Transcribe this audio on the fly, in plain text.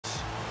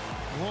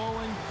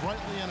glowing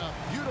brightly in a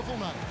beautiful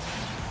night.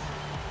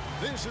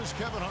 This is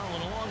Kevin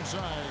Harlan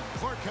alongside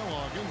Clark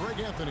Kellogg and Greg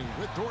Anthony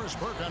with Doris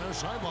Burke on our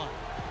sideline.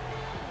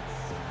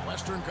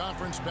 Western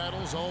Conference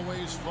battles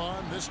always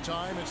fun. This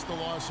time it's the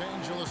Los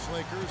Angeles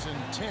Lakers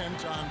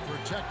intent on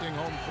protecting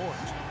home court.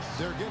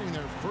 They're getting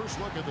their first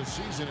look at the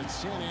season at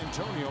San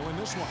Antonio in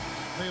this one.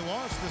 They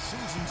lost the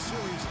season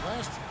series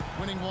last year,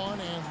 winning 1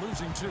 and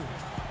losing 2.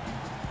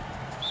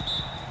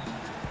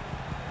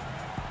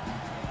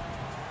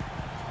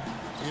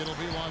 It'll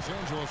be Los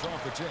Angeles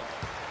off the tip.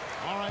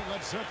 All right,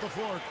 let's set the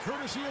floor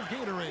courtesy of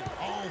Gatorade.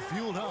 All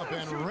fueled up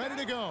and ready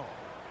to go.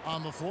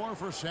 On the floor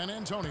for San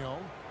Antonio,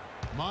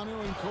 Manu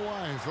and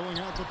Kawhi filling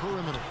out the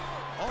perimeter.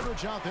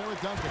 Aldridge out there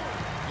with Duncan.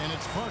 And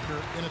it's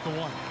Parker in at the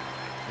 1.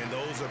 And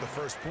those are the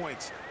first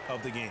points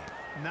of the game.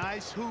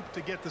 Nice hoop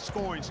to get the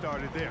scoring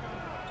started there.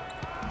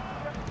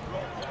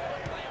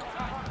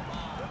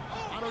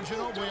 Manu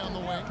Ginóbili on the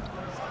wing.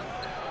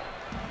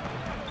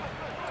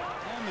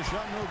 And the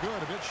shot no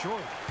good, a bit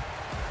short.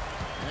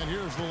 And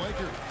here's the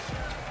Lakers.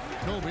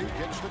 Kobe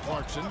gets to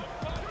Clarkson.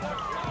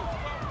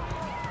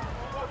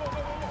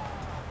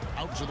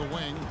 Out to the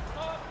wing.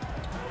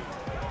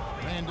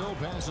 Randall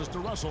passes to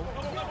Russell.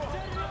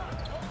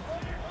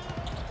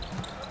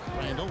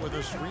 Randall with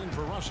a screen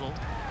for Russell.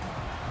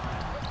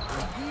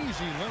 An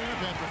easy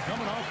layup after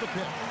coming off the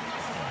pit.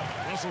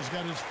 Russell's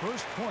got his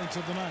first points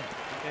of the night.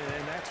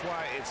 And that's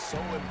why it's so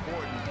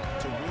important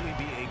to really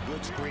be a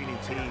good screening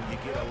team. You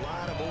get a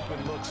lot of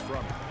open looks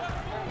from it.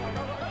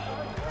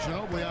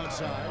 Ginóbili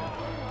outside.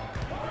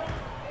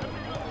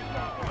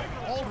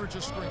 Aldridge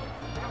a screen.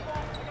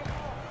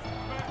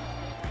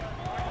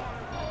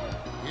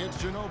 It's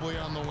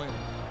Ginóbili on the wing.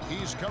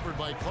 He's covered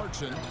by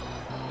Clarkson.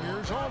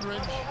 Here's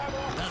Aldridge.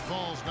 That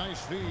falls.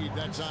 Nice feed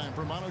that time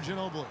for Manu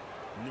Ginóbili.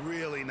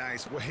 Really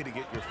nice way to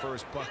get your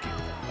first bucket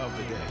of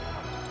the day.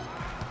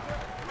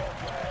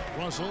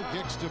 Russell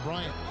kicks to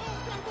Bryant.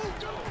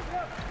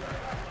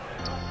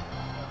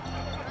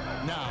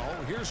 Now,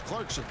 here's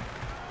Clarkson.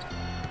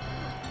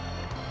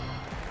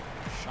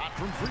 Shot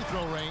from free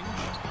throw range.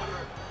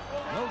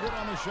 No good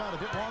on the shot, a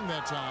bit long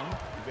that time.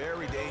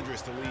 Very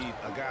dangerous to leave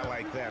a guy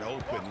like that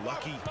open.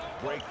 Lucky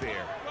break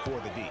there for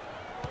the D.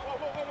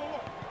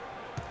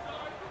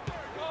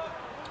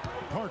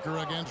 Parker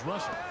against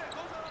Russell.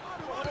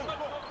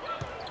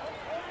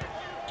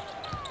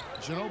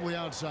 Ginóbili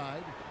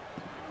outside.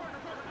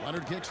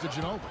 Leonard kicks to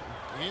Ginóbili.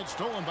 It's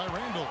stolen by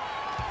Randall.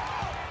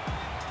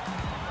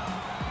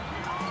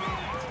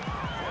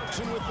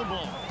 Clarkson with the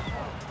ball.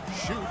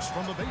 Shoots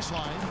from the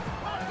baseline.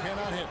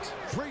 Cannot hit.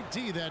 Great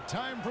D that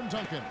time from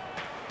Duncan.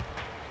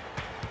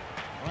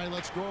 All right,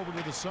 let's go over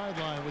to the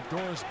sideline with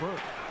Doris Burke.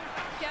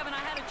 Kevin, I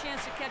had a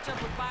chance to catch up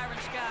with Byron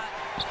Scott.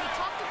 He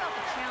talked about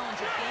the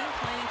challenge of game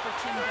planning for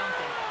Tim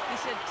Duncan. He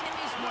said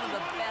Timmy's one of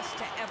the best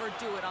to ever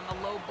do it on the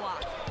low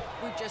block.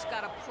 We've just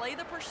got to play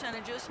the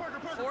percentages,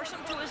 force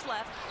him to his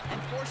left,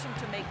 and force him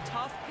to make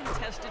tough,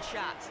 contested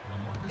shots.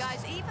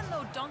 Guys, even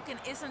though Duncan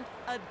isn't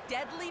a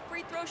deadly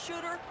free throw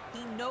shooter,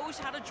 he knows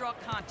how to draw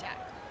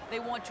contact. They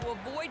want to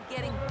avoid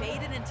getting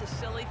baited into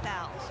silly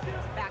fouls.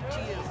 Back to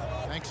you.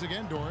 Thanks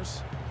again,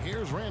 Doris.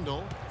 Here's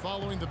Randall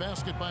following the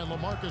basket by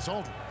LaMarcus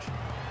Aldridge.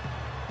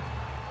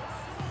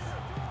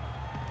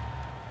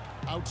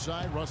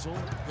 Outside, Russell,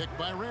 picked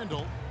by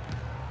Randall.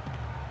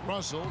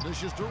 Russell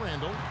dishes to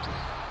Randall.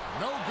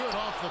 No good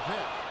off the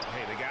pick.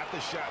 Hey, they got the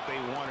shot they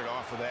wanted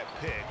off of that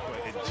pick, but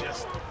it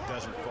just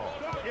doesn't fall.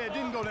 Yeah, it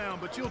didn't go down,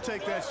 but you'll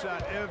take that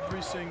shot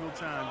every single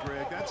time,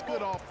 Greg. That's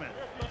good offense.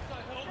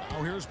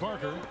 Now here's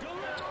Parker.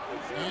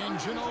 And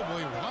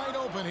Ginóbili wide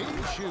open. He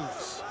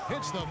shoots.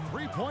 Hits the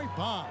three-point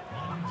bomb.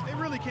 They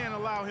really can't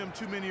allow him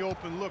too many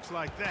open looks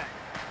like that.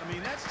 I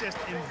mean, that's just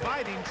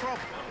inviting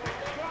trouble.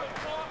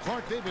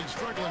 Clark, they've been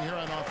struggling here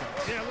on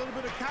offense. Yeah, a little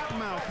bit of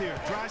cottonmouth here.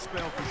 Dry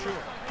spell for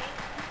sure.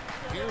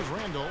 Here's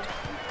Randall.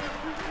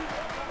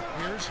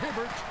 Here's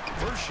Hibbert.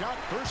 First shot,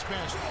 first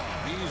basket.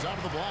 He's out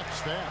of the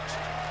blocks fast.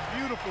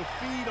 Beautiful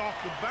feed off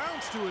the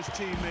bounce to his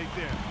teammate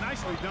there.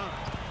 Nicely done.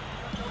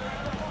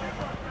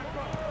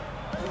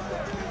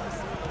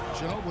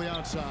 Ginóbili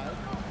outside.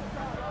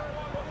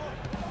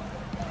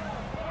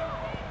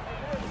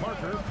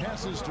 Parker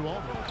passes to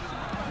Aldridge.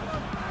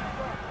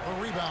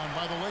 A rebound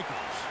by the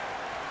Lakers.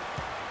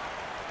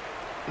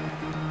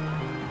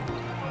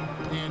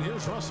 And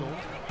here's Russell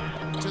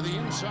to the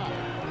inside.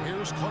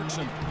 Here's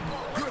Clarkson.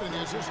 Good, and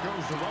as this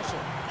goes to Russell.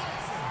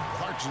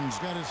 Clarkson's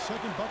got his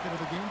second bucket of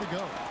the game to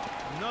go.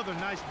 Another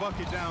nice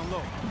bucket down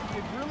low.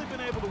 They've really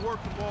been able to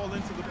work the ball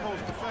into the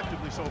post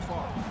effectively so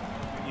far.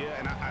 Yeah,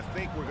 and I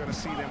think we're going to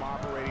see them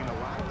operating a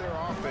lot of their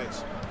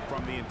offense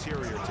from the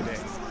interior today.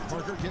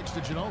 Parker kicks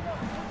to Ginóbili.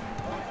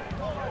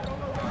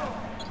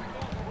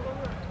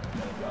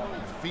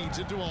 Feeds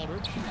it to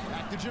Aldridge.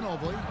 Back to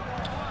Ginóbili.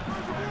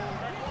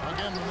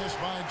 Again, the miss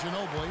by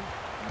Ginóbili.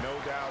 No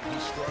doubt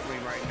he's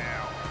struggling right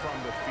now from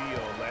the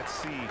field. Let's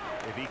see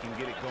if he can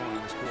get it going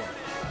in this quarter.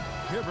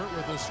 Hibbert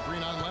with a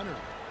screen on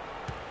Leonard.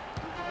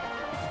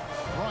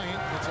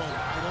 Bryant gets a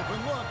wide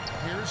open look.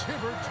 Here's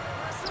Hibbert.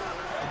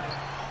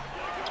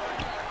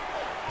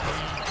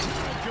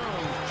 And it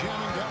goes.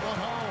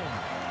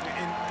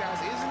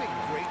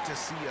 to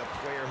see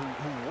a player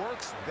who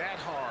works that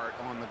hard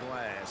on the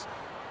glass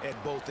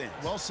at both ends.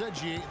 Well said,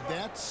 G.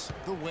 That's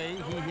the way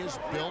he has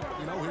built,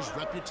 his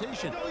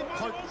reputation.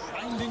 Clark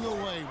grinding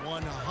away, 100%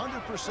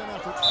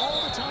 effort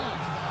all the time.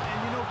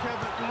 And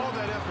Kevin, all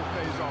that effort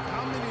pays off.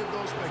 How many of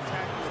those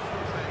spectacular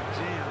putback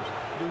jams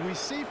do we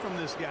see from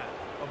this guy?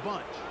 A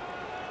bunch.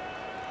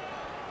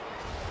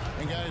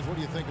 And guys, what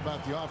do you think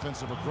about the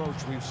offensive approach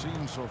we've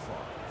seen so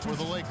far for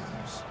the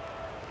Lakers?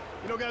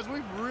 Guys,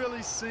 we've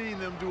really seen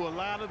them do a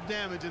lot of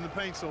damage in the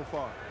paint so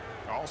far.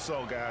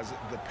 Also, guys,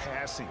 the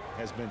passing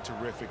has been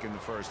terrific in the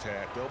first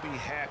half. They'll be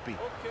happy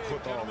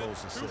with all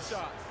those assists.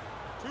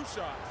 Two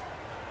shots.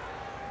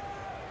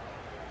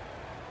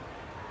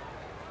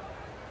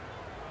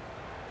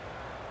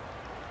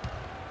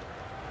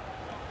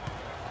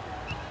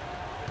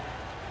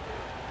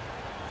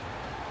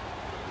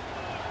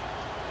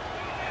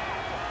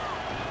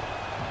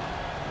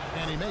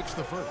 And he makes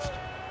the first.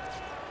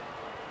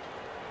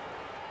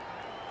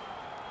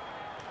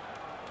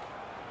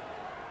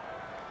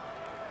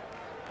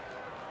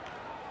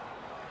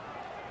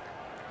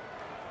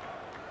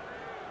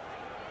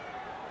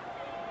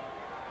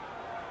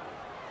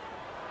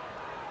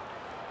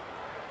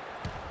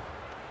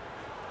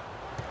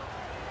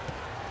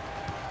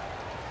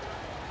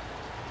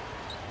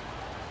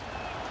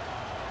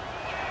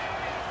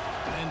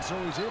 And so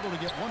he's able to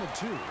get 1 of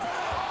 2.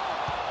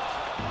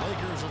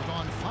 Lakers have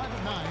gone 5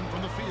 of 9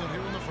 from the field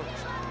here in the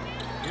first.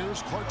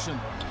 Here's Clarkson.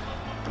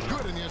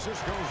 Good, and the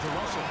assist goes to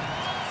Russell.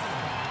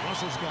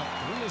 Russell's got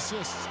 3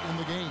 assists in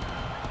the game.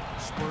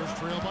 Spurs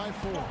trail by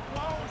 4.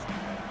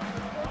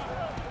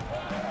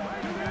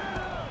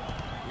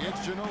 It's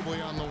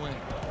Ginóbili on the wing.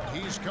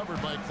 He's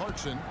covered by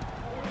Clarkson.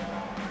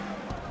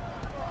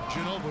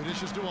 Ginóbili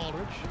dishes to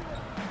Aldridge.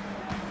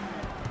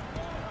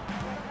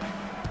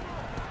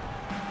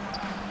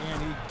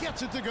 And he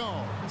gets it to go.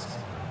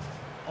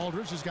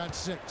 Aldridge has got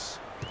 6.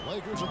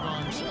 Lakers have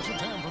gone 6 of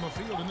 10 from the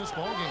field in this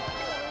ballgame.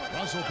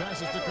 Russell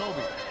passes to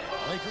Kobe.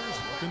 Lakers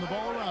looking the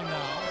ball around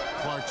now.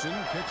 Clarkson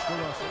kicks to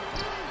Russell.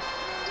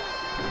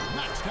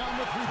 Knocks down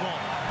the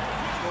 3-ball.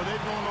 Well,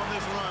 they've gone on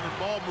this run, and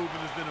ball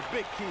movement has been a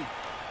big key.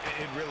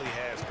 It really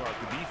has, Clark.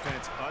 The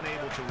defense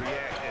unable to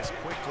react as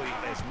quickly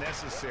as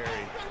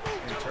necessary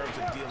in terms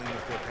of dealing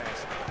with their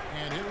passing.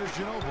 And here is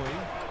Ginóbili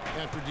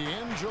after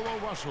D'Angelo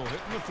Russell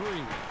hitting the 3.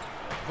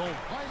 The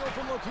wide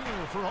open look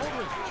here for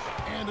Aldridge.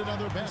 And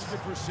another basket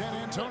for San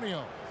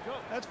Antonio.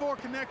 That's 4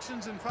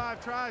 connections and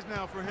 5 tries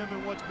now for him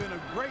in what's been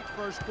a great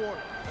first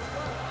quarter.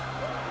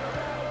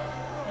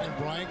 And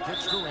Bryant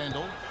kicks to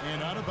Randall.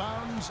 And out of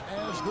bounds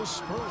as the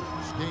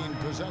Spurs gain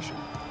possession.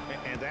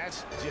 And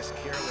that's just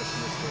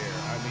carelessness there.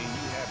 I mean,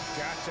 you have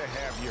got to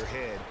have your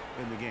head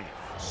in the game.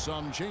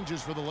 Some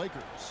changes for the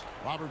Lakers.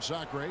 Robert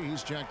Sacre,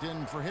 he's checked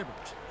in for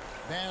Hibbert.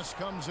 Bass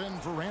comes in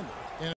for Randall.